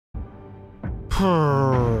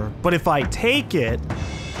But if I take it,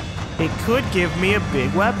 it could give me a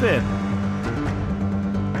big weapon.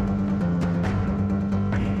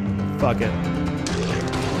 Fuck it.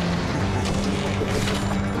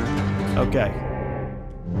 Okay.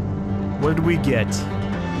 What did we get?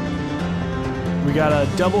 We got a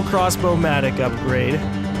double crossbow-matic upgrade.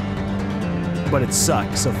 But it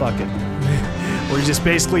sucks, so fuck it. We're just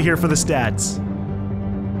basically here for the stats.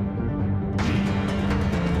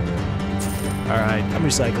 Alright, I'm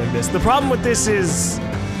recycling this. The problem with this is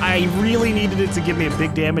I really needed it to give me a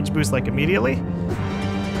big damage boost like immediately.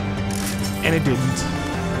 And it didn't.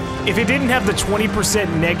 If it didn't have the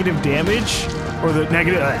 20% negative damage, or the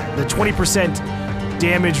 20%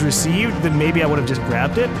 damage received, then maybe I would have just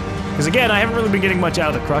grabbed it. Because again, I haven't really been getting much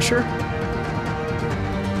out of the Crusher.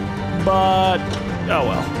 But, oh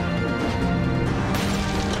well.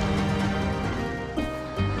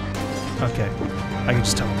 Okay, I can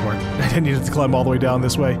just teleport. I didn't need to climb all the way down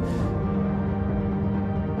this way.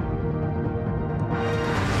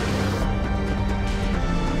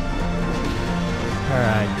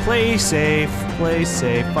 Alright, play safe, play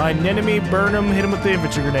safe. Find an enemy, burn him, hit him with the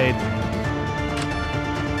infantry grenade.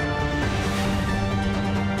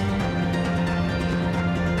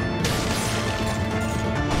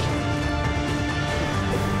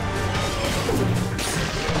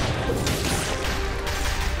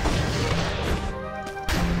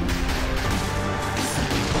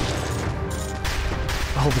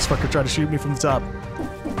 Oh, this fucker tried to shoot me from the top.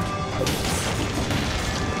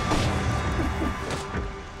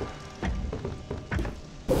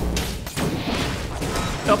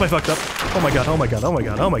 Oh, I fucked up. Oh my god, oh my god, oh my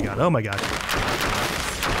god, oh my god, oh my god.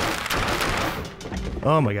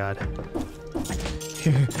 Oh my god.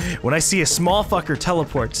 When I see a small fucker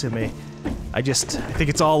teleport to me, I think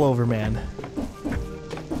it's all over, man.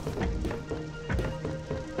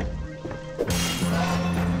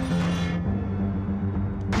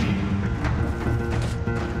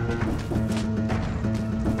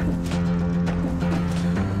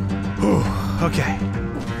 Whew, okay.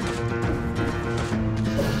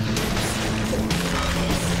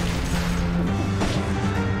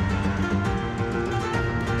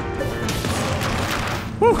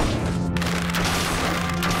 Whew.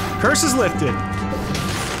 Curse is lifted.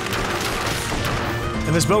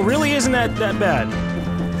 And this bow really isn't that bad.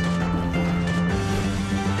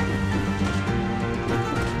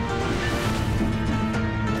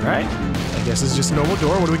 Alright. I guess it's just a normal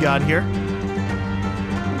door. What do we got here?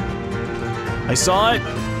 I saw it.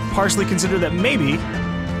 Partially considered that maybe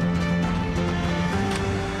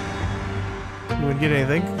we wouldn't get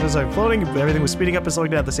anything. It was like floating, everything was speeding up and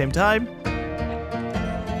slowing down at the same time.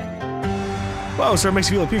 Whoa, so it makes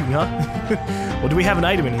you feel like puking, huh? Well, do we have an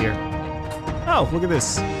item in here? Oh, look at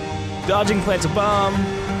this. Dodging plants a bomb.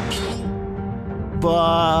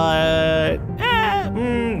 But...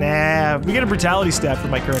 nah. We get a brutality stat for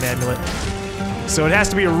my current amulet. So it has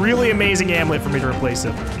to be a really amazing amulet for me to replace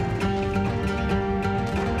it.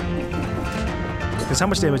 Because how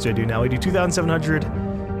much damage do I do now? I do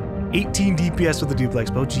 2,718 DPS with the duplex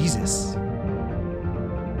bow. Jesus.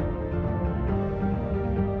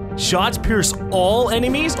 Shots pierce all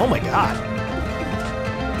enemies? Oh my god.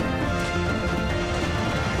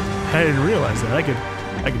 I didn't realize that. I could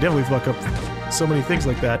definitely fuck up so many things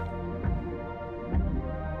like that.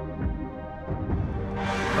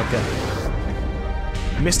 Okay.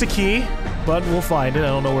 Missed a key, but we'll find it. I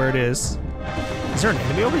don't know where it is. Is there an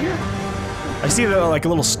enemy over here? I see like a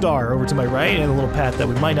little star over to my right and a little path that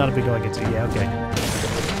we might not have been going into. Yeah, okay.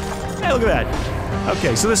 Hey, look at that.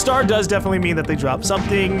 Okay, so the star does definitely mean that they drop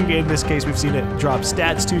something. In this case, we've seen it drop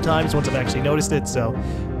stats 2 times once I've actually noticed it, so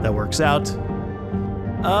that works out.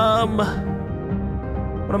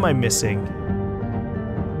 What am I missing?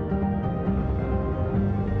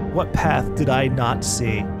 What path did I not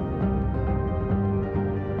see?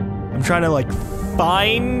 I'm trying to, like,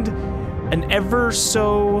 find an ever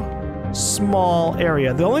so small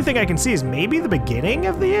area. The only thing I can see is maybe the beginning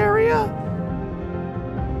of the area?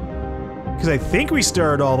 Because I think we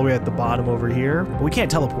started all the way at the bottom over here, but we can't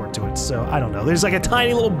teleport to it, so I don't know. There's like a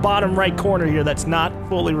tiny little bottom right corner here that's not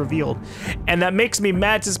fully revealed, and that makes me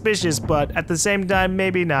mad suspicious, but at the same time,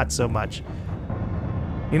 maybe not so much.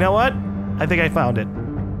 You know what? I think I found it.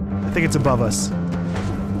 I think it's above us.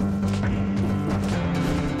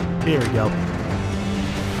 Here we go.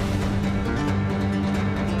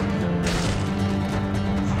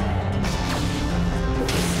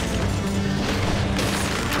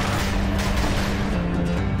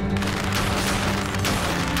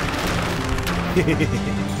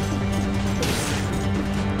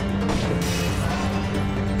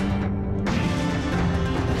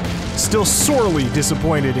 still sorely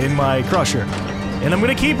disappointed in my Crusher. And I'm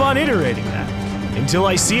gonna keep on iterating that until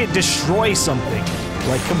I see it destroy something,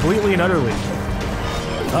 like completely and utterly.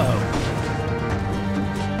 Uh-oh.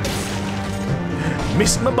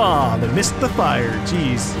 Missed my bomb and missed the fire,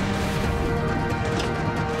 jeez.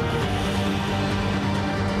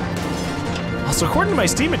 Also, according to my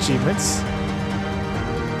Steam achievements,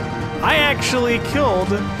 I actually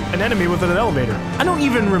killed an enemy with an elevator. I don't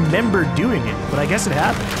even remember doing it, but I guess it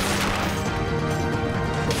happened.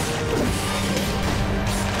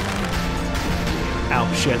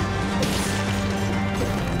 Ow, shit.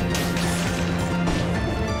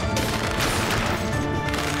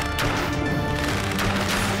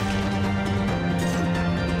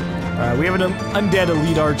 We have an undead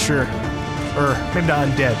elite archer. Or, maybe not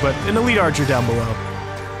undead, but an elite archer down below.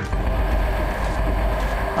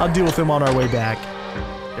 I'll deal with him on our way back.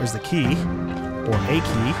 There's the key. Or a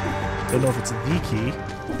key. Don't know if it's the key.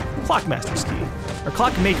 Clockmaster's key. Or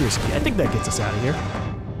Clockmaker's key. I think that gets us out of here.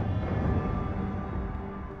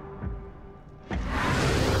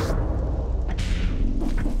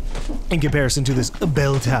 In comparison to this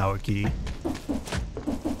bell tower key.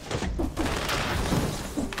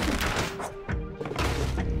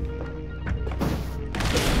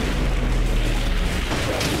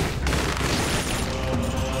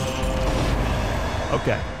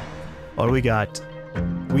 Okay, what do we got?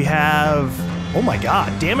 We have, oh my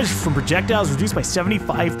god, damage from projectiles reduced by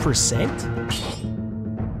 75%?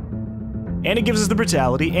 And it gives us the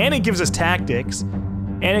brutality, and it gives us tactics,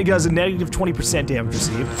 and it does a negative 20% damage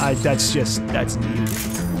received. That's neat.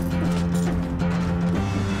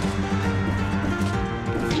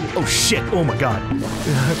 Oh shit, oh my god.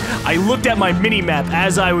 I looked at my mini-map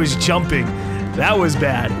as I was jumping. That was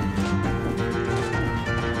bad.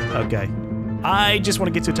 Okay. I just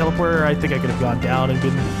want to get to a teleporter. I think I could have gone down and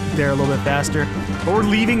been there a little bit faster. But we're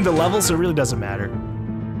leaving the level, so it really doesn't matter.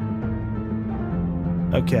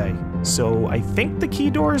 Okay, so I think the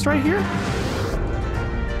key door is right here.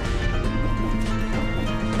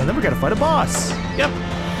 And then we gotta fight a boss. Yep.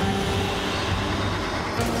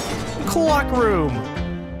 Clock room.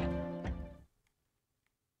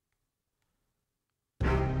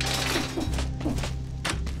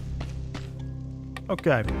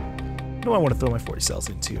 Okay. What do I want to throw my 40 cells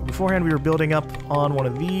into? Beforehand, we were building up on one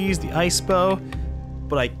of these, the ice bow,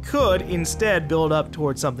 but I could instead build up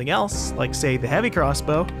towards something else, like say the heavy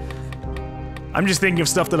crossbow. I'm just thinking of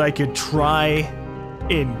stuff that I could try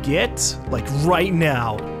and get, like right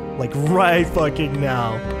now, like right fucking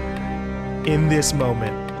now, in this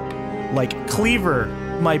moment. Like Cleaver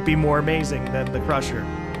might be more amazing than the Crusher.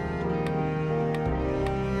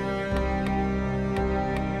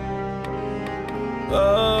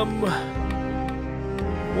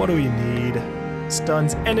 What do we need?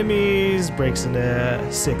 Stuns enemies, breaks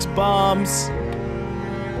into 6 bombs,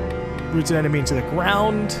 roots an enemy into the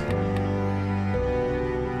ground.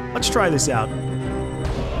 Let's try this out.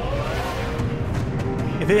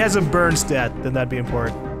 If it has a burn stat, then that'd be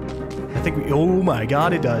important. I think we, oh my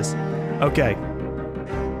god, it does. Okay.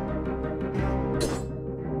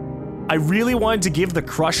 I really wanted to give the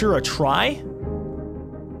Crusher a try.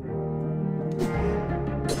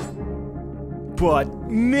 But,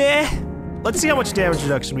 meh. Let's see how much damage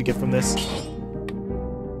reduction we get from this.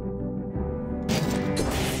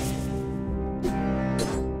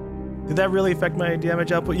 Did that really affect my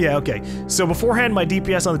damage output? Yeah, okay. So beforehand, my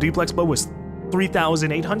DPS on the duplex bow was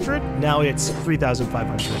 3,800. Now it's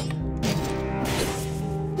 3,500.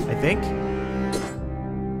 I think.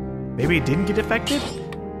 Maybe it didn't get affected?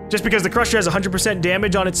 Just because the Crusher has 100%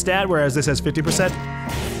 damage on its stat, whereas this has 50%.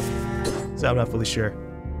 So I'm not fully sure.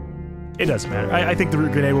 It doesn't matter. I think the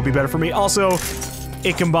root grenade will be better for me. Also,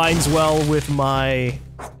 it combines well with my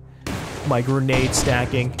grenade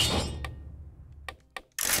stacking.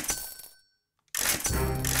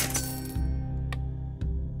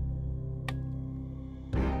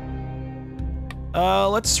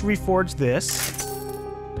 Let's reforge this.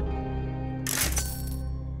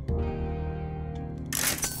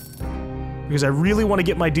 Because I really want to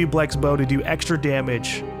get my duplex bow to do extra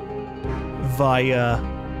damage via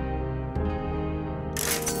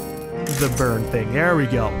the burn thing. There we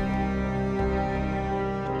go.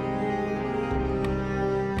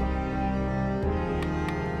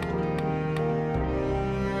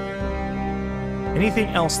 Anything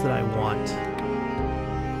else that I want?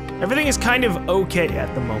 Everything is kind of okay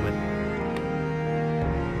at the moment.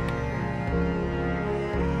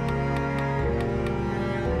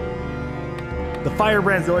 The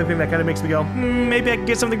firebrand's the only thing that kind of makes me go, maybe I can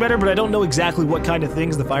get something better, but I don't know exactly what kind of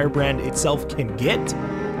things the firebrand itself can get.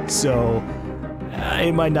 So,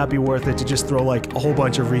 it might not be worth it to just throw like a whole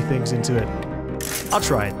bunch of re-things into it. I'll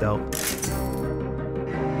try it though.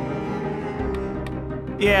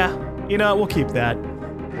 Yeah, you know, we'll keep that.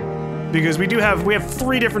 Because we have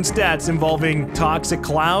 3 different stats involving toxic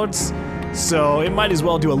clouds, so it might as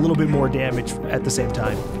well do a little bit more damage at the same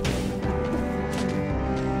time.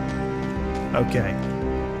 Okay.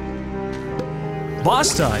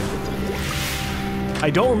 Boss time. I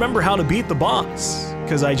don't remember how to beat the boss,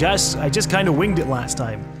 because I just kind of winged it last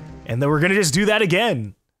time. And then we're gonna just do that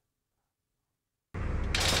again.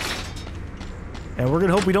 And we're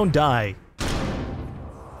gonna hope we don't die.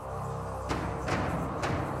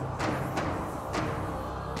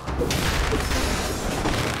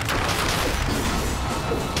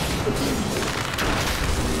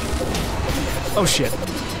 Oh shit.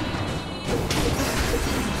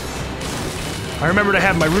 I remember to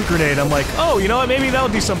have my root grenade. I'm like, oh, you know what? Maybe that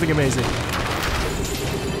would do something amazing.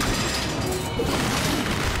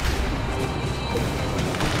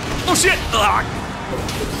 Oh shit! Ugh.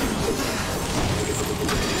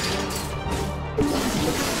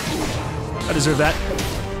 I deserve that.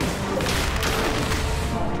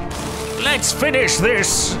 Let's finish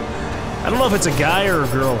this! I don't know if it's a guy or a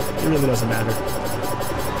girl. It really doesn't matter.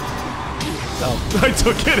 Oh, I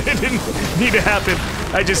took it. It didn't need to happen.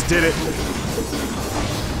 I just did it.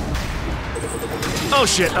 Oh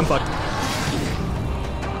shit, I'm fucked.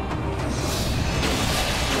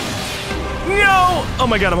 No! Oh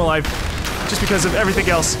my god, I'm alive. Just because of everything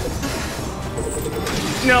else.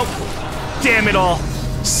 No. Damn it all.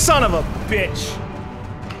 Son of a bitch.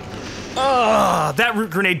 Ugh, that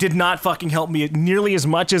root grenade did not fucking help me nearly as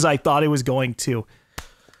much as I thought it was going to.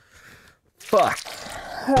 Fuck.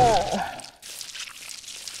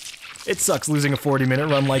 It sucks losing a 40-minute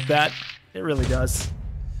run like that. It really does.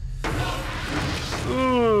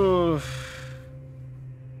 Ooh.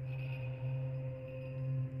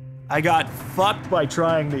 I got fucked by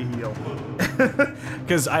trying to heal.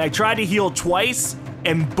 Because I tried to heal twice,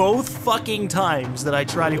 and both fucking times that I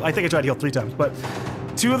tried to- I think I tried to heal 3 times, but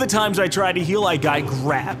 2 of the times I tried to heal, I got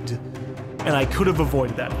grabbed. And I could have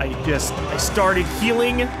avoided that. I started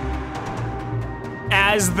healing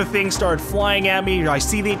as the thing started flying at me. I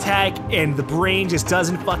see the attack, and the brain just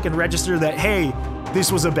doesn't fucking register that, hey, this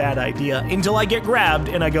was a bad idea, until I get grabbed,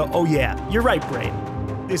 and I go, oh yeah, you're right, brain.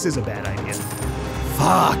 This is a bad idea.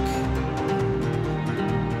 Fuck.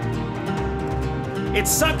 It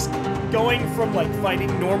sucks going from, like,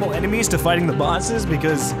 fighting normal enemies to fighting the bosses,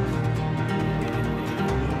 because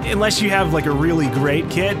unless you have, like, a really great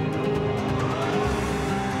kit,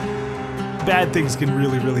 bad things can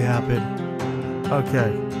really, really happen.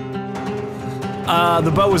 Okay.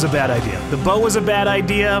 The bow was a bad idea. The bow was a bad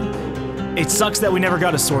idea. It sucks that we never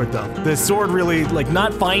got a sword, though. The sword really, like,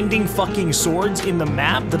 not finding fucking swords in the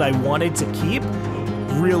map that I wanted to keep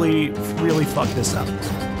really, really fucked this up.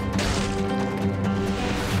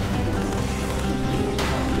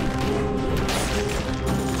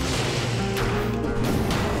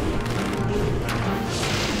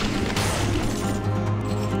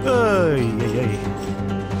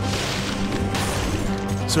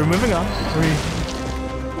 So we're moving on.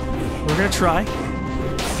 We're gonna try.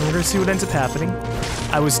 And we're gonna see what ends up happening.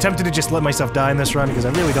 I was tempted to just let myself die in this run because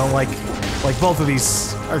I really don't like both of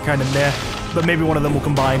these are kind of meh, but maybe one of them will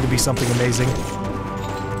combine to be something amazing.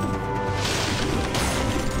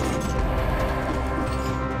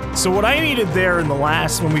 So what I needed there in the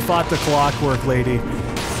last, when we fought the clockwork lady,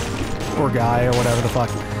 or guy, or whatever the fuck,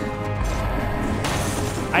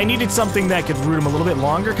 I needed something that could root him a little bit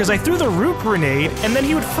longer, because I threw the root grenade, and then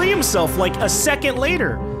he would free himself like a second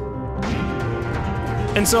later.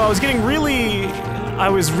 And so I was getting really, I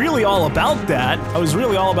was really all about that. I was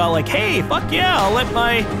really all about like, hey, fuck yeah, I'll let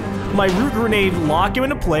my root grenade lock him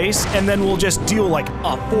into place, and then we'll just deal like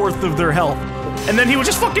 1/4 of their health. And then he would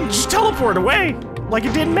just fucking just teleport away, like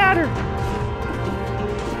it didn't matter.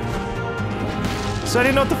 So I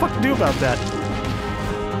didn't know what the fuck to do about that.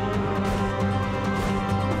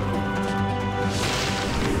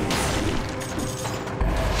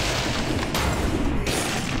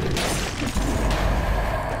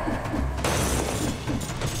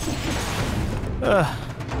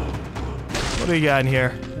 What do we got in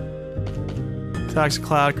here? Toxic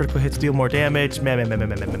cloud, critical hits deal more damage. Meh.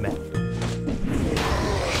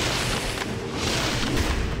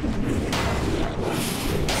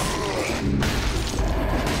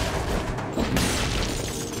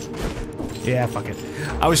 Yeah, fuck it.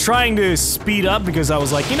 I was trying to speed up because I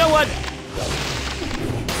was like, you know what?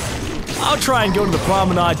 I'll try and go to the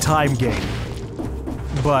promenade time gate.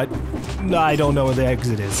 But I don't know where the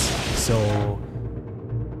exit is, so...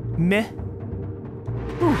 Meh.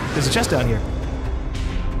 Ooh, there's a chest down here.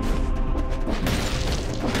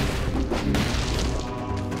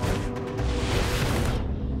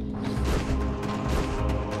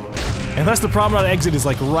 Unless the promenade exit is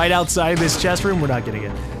like right outside this chest room, we're not getting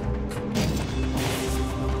it.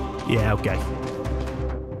 Yeah, okay.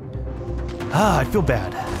 Ah, I feel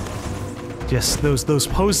bad. Just those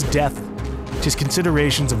post-death just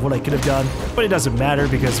considerations of what I could have done, but it doesn't matter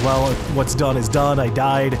because, well, what's done is done. I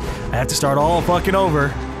died. I have to start all fucking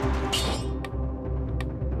over.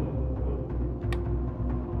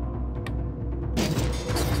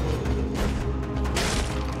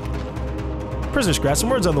 Prisoner scratch some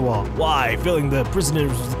words on the wall. Why? Filling the prison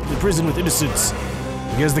with innocence.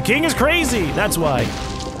 Because the king is crazy. That's why.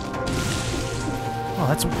 Oh,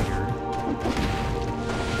 that's weird.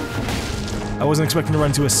 I wasn't expecting to run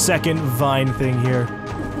into a second vine thing here.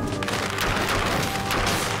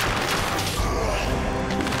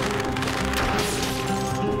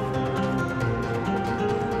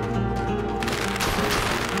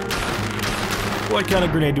 What kind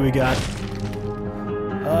of grenade do we got?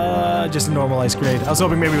 Just a normal ice grenade. I was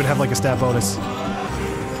hoping maybe we'd have like a stat bonus.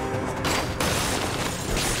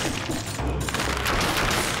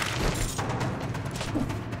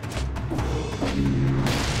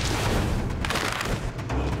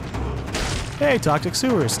 Hey, toxic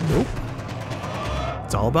sewers. Nope.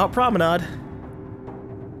 It's all about promenade.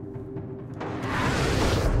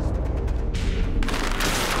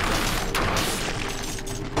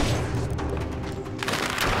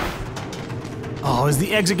 Oh, is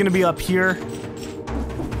the exit gonna be up here?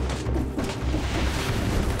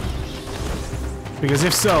 Because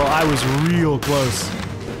if so, I was real close.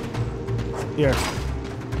 Here.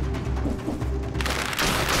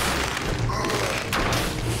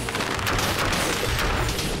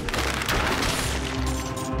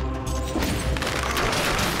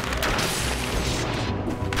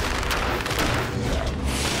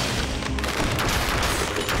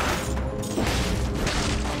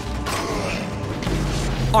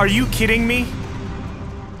 Are you kidding me?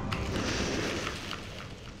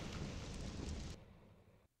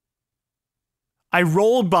 I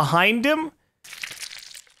rolled behind him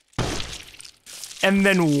and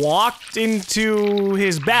then walked into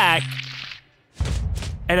his back,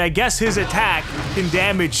 and I guess his attack can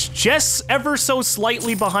damage just ever so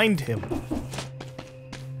slightly behind him.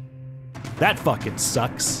 That fucking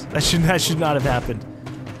sucks. That should not have happened.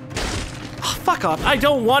 Oh, fuck off. I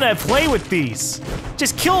don't want to play with these.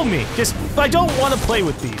 Just kill me. I don't want to play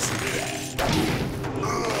with these.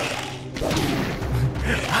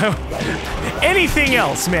 Anything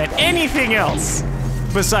else, man. Anything else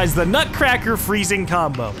besides the Nutcracker freezing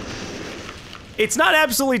combo. It's not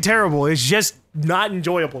absolutely terrible. It's just not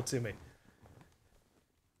enjoyable to me.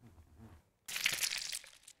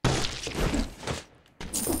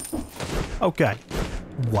 Okay.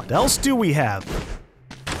 What else do we have?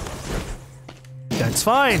 That's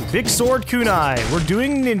fine. Big sword kunai. We're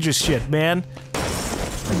doing ninja shit, man.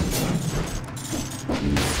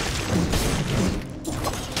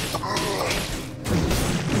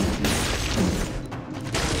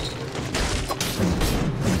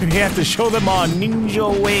 We have to show them our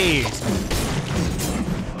ninja ways.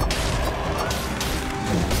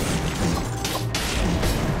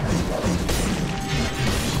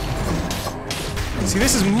 See,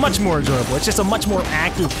 this is much more enjoyable. It's just a much more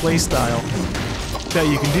active playstyle that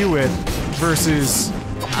you can do with versus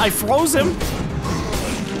I froze him.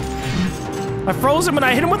 I froze him and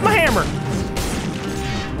I hit him with my hammer.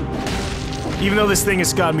 Even though this thing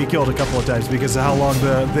has gotten me killed a couple of times because of how long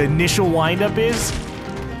the initial windup is.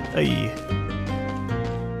 Ay.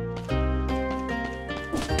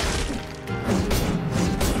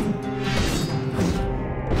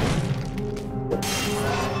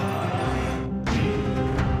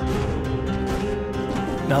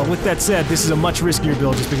 Now, with that said, this is a much riskier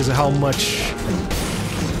build just because of how much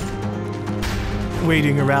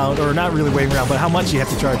waiting around, or not really waiting around, but how much you have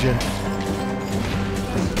to charge in.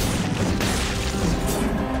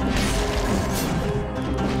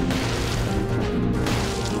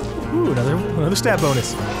 Ooh, another stat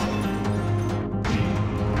bonus.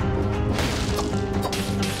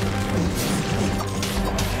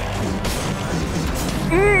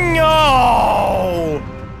 No!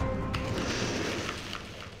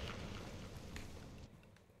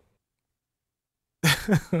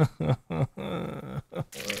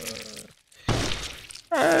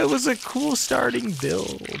 It was a cool starting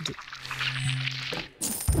build.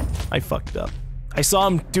 I fucked up. I saw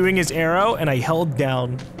him doing his arrow and I held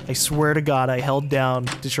down. I swear to God, I held down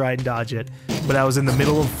to try and dodge it. But I was in the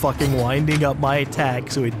middle of fucking winding up my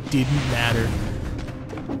attack, so it didn't matter.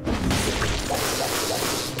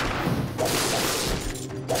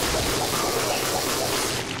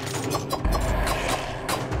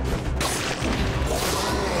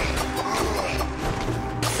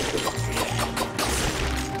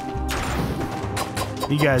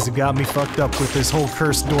 You guys have got me fucked up with this whole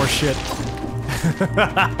cursed door shit.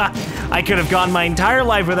 I could have gone my entire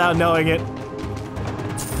life without knowing it.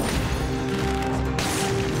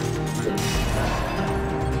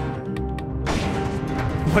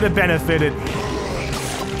 Would have benefited.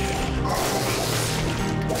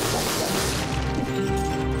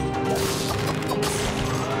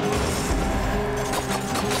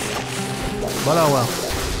 But oh well.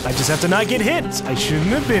 I just have to not get hit. I shouldn't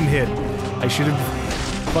have been hit. I should have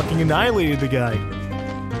fucking annihilated the guy.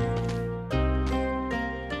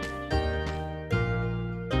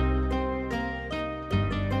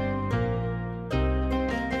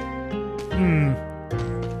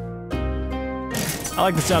 I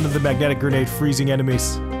like the sound of the magnetic grenade freezing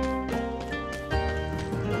enemies.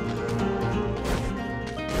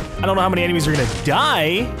 I don't know how many enemies are gonna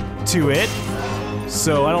die to it,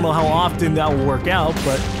 so I don't know how often that will work out,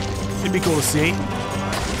 but it'd be cool to see.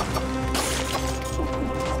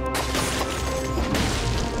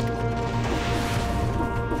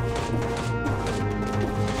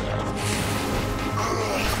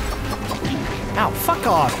 Ow, fuck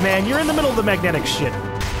off, man. You're in the middle of the magnetic shit.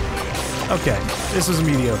 Okay, this was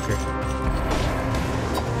mediocre.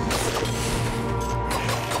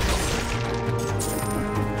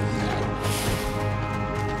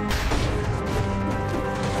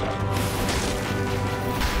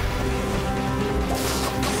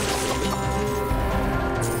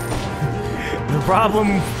 The problem,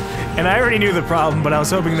 and I already knew the problem, but I was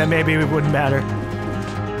hoping that maybe it wouldn't matter.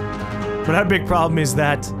 But our big problem is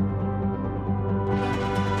that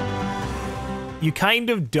you kind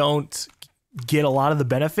of don't get a lot of the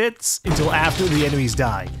benefits until after the enemies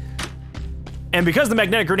die. And because the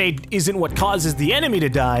magnetic grenade isn't what causes the enemy to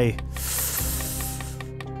die,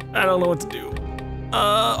 I don't know what to do.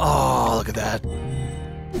 Oh, look at that.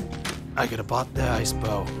 I could have bought the ice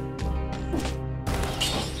bow.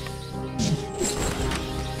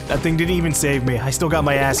 That thing didn't even save me. I still got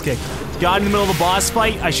my ass kicked. Got in the middle of the boss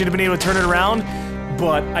fight. I should have been able to turn it around,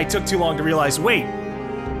 but I took too long to realize, wait,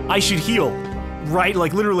 I should heal. Right,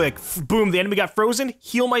 like literally, like, boom, the enemy got frozen,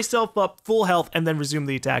 heal myself up, full health, and then resume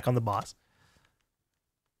the attack on the boss.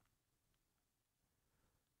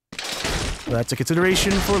 So that's a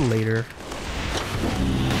consideration for later.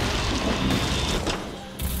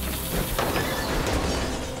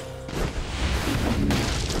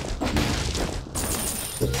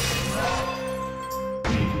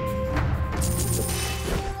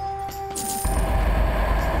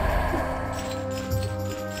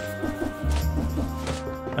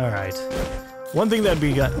 Alright. One thing that'd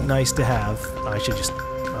be nice to have... I should just...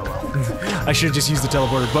 oh well. I should just use the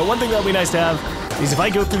teleporter. But one thing that'd be nice to have is if I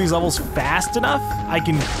go through these levels fast enough, I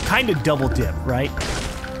can kind of double dip, right?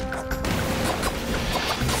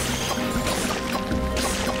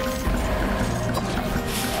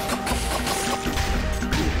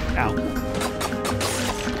 Ow.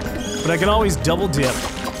 But I can always double dip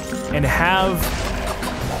and have...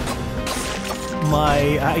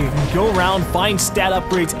 I can go around, find stat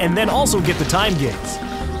upgrades, and then also get the time gains.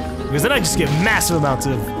 Because then I just get massive amounts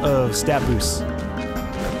of stat boosts.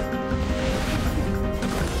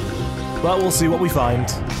 But we'll see what we find.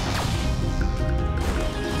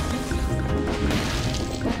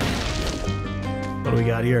 What do we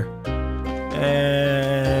got here?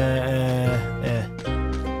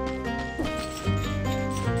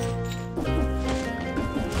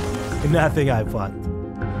 Nothing I want.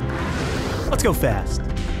 Let's go fast.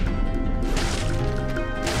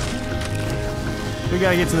 We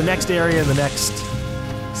gotta get to the next area in the next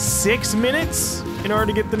 6 minutes in order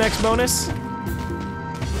to get the next bonus.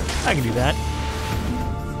 I can do that.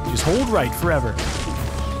 Just hold right forever.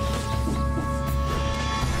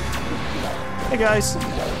 Hey guys.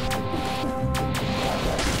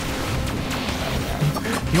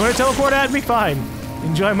 You wanna teleport at me? Fine.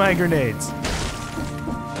 Enjoy my grenades.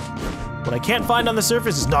 What I can't find on the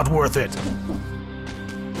surface is not worth it.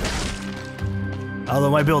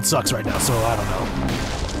 Although my build sucks right now, so I don't know.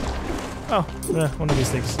 Oh, one of these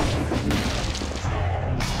things.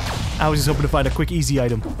 I was just hoping to find a quick, easy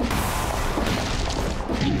item.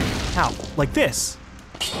 How? Like this.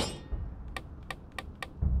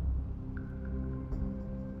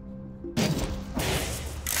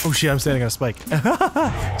 Oh shit, I'm standing on a spike.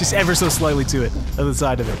 Just ever so slightly to it, on the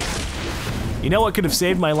side of it. You know what could have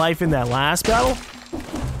saved my life in that last battle?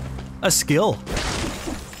 A skill.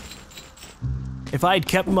 If I had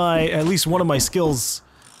kept at least one of my skills,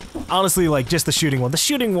 honestly, like just the shooting one. The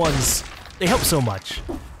shooting ones, they help so much.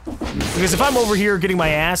 Because if I'm over here getting my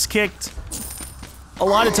ass kicked, a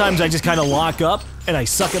lot of times I just kind of lock up and I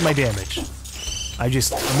suck at my damage. I'm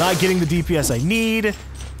not getting the DPS I need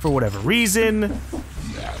for whatever reason.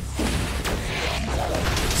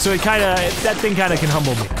 So it kinda, that thing kinda can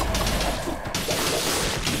humble me.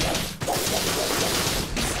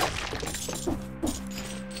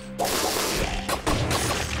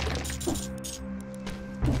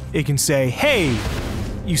 It can say, hey,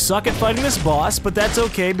 you suck at fighting this boss, but that's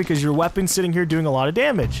okay because your weapon's sitting here doing a lot of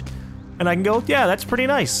damage. And I can go, yeah, that's pretty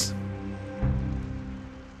nice.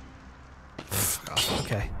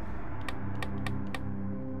 Okay.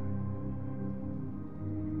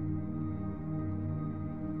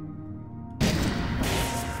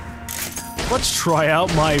 Let's try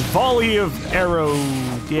out my volley of arrow.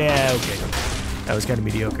 Yeah, okay. That was kind of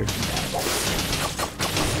mediocre.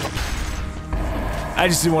 I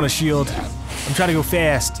just didn't want a shield. I'm trying to go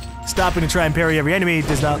fast. Stopping to try and parry every enemy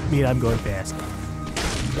does not mean I'm going fast.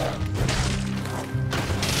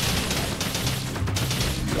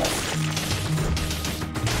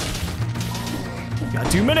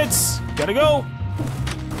 Got 2 minutes. Gotta go.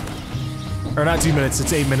 Or not 2 minutes.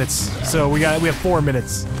 It's 8 minutes. So we have 4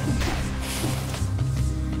 minutes.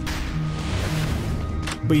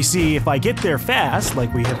 But you see, if I get there fast,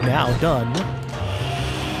 like we have now done,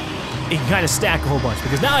 it can kind of stack a whole bunch,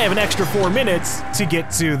 because now I have an extra 4 minutes to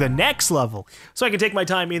get to the next level. So I can take my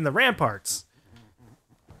time in the ramparts.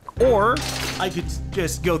 Or I could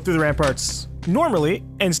just go through the ramparts normally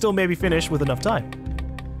and still maybe finish with enough time.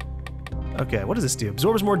 Okay, what does this do?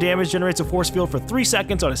 Absorbs more damage, generates a force field for 3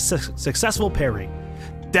 seconds on a successful parry.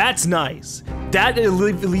 That's nice. That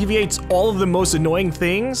alleviates all of the most annoying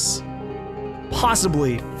things.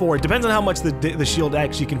 Possibly for it. Depends on how much the shield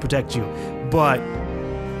actually can protect you. But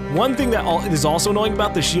one thing that is also annoying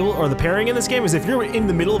about the shield or the parrying in this game is if you're in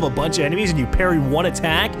the middle of a bunch of enemies and you parry one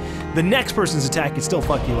attack, the next person's attack can still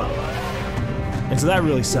fuck you up. And so that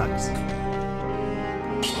really sucks.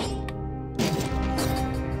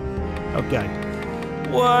 Okay.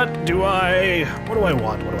 What do I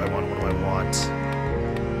want?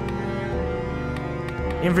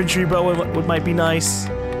 Infantry bow might be nice.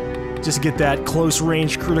 Just to get that close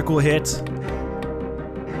range critical hit.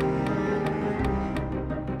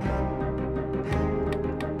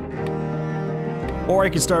 Or I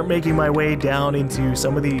could start making my way down into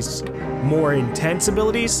some of these more intense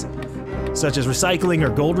abilities, such as recycling or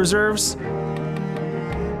gold reserves.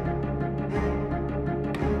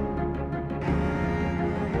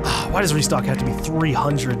 Why does restock have to be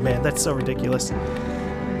 300, man? That's so ridiculous.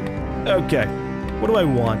 Okay, what do I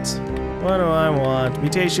want? What do I want?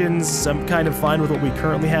 Mutations, I'm kind of fine with what we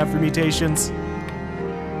currently have for mutations.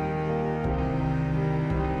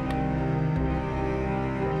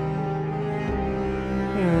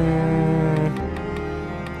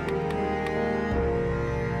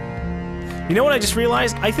 You know what I just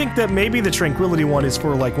realized? I think that maybe the tranquility one is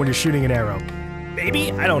for like when you're shooting an arrow.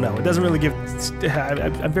 Maybe? I don't know. It doesn't really give...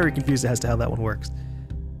 I'm very confused as to how that one works.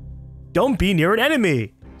 Don't be near an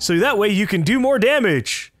enemy, so that way you can do more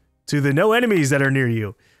damage to the no enemies that are near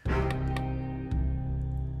you.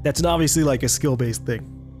 That's obviously like a skill-based thing.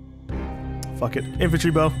 Fuck it.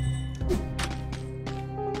 Infantry bow.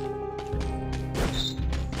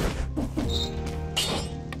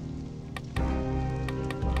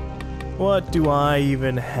 What do I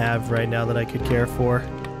even have right now that I could care for?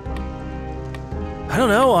 I don't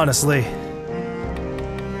know, honestly.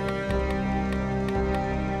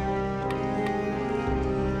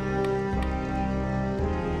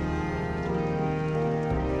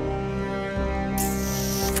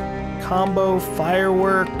 Combo,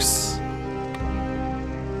 fireworks.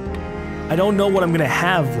 I don't know what I'm gonna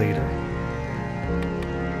have later.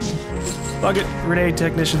 Fuck it, grenade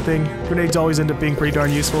technician thing. Grenades always end up being pretty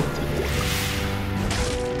darn useful.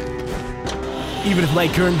 Even if my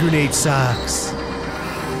current grenade sucks.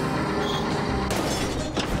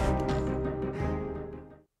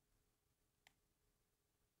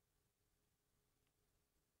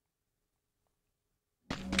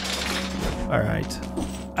 Alright.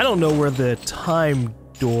 I don't know where the time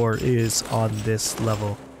door is on this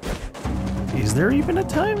level. Is there even a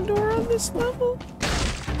time door on this level?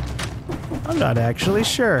 I'm not actually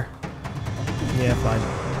sure. Yeah, fine.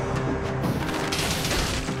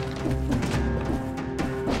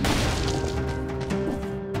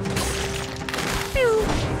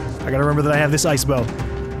 I gotta remember that I have this ice bow.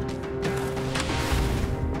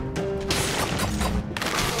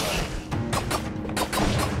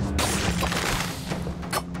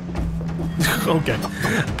 Okay.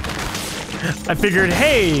 I figured,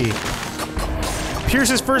 hey, pierce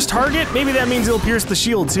his first target? Maybe that means it'll pierce the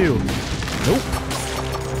shield too. Nope.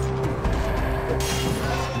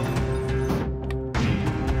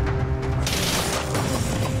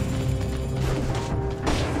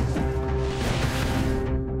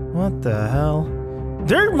 What the hell?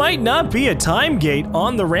 There might not be a time gate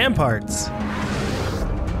on the ramparts.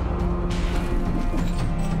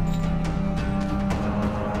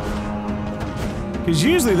 Because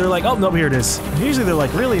usually they're like, oh, no, here it is. Usually they're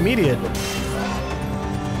like really immediate.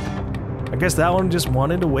 I guess that one just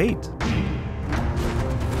wanted to wait.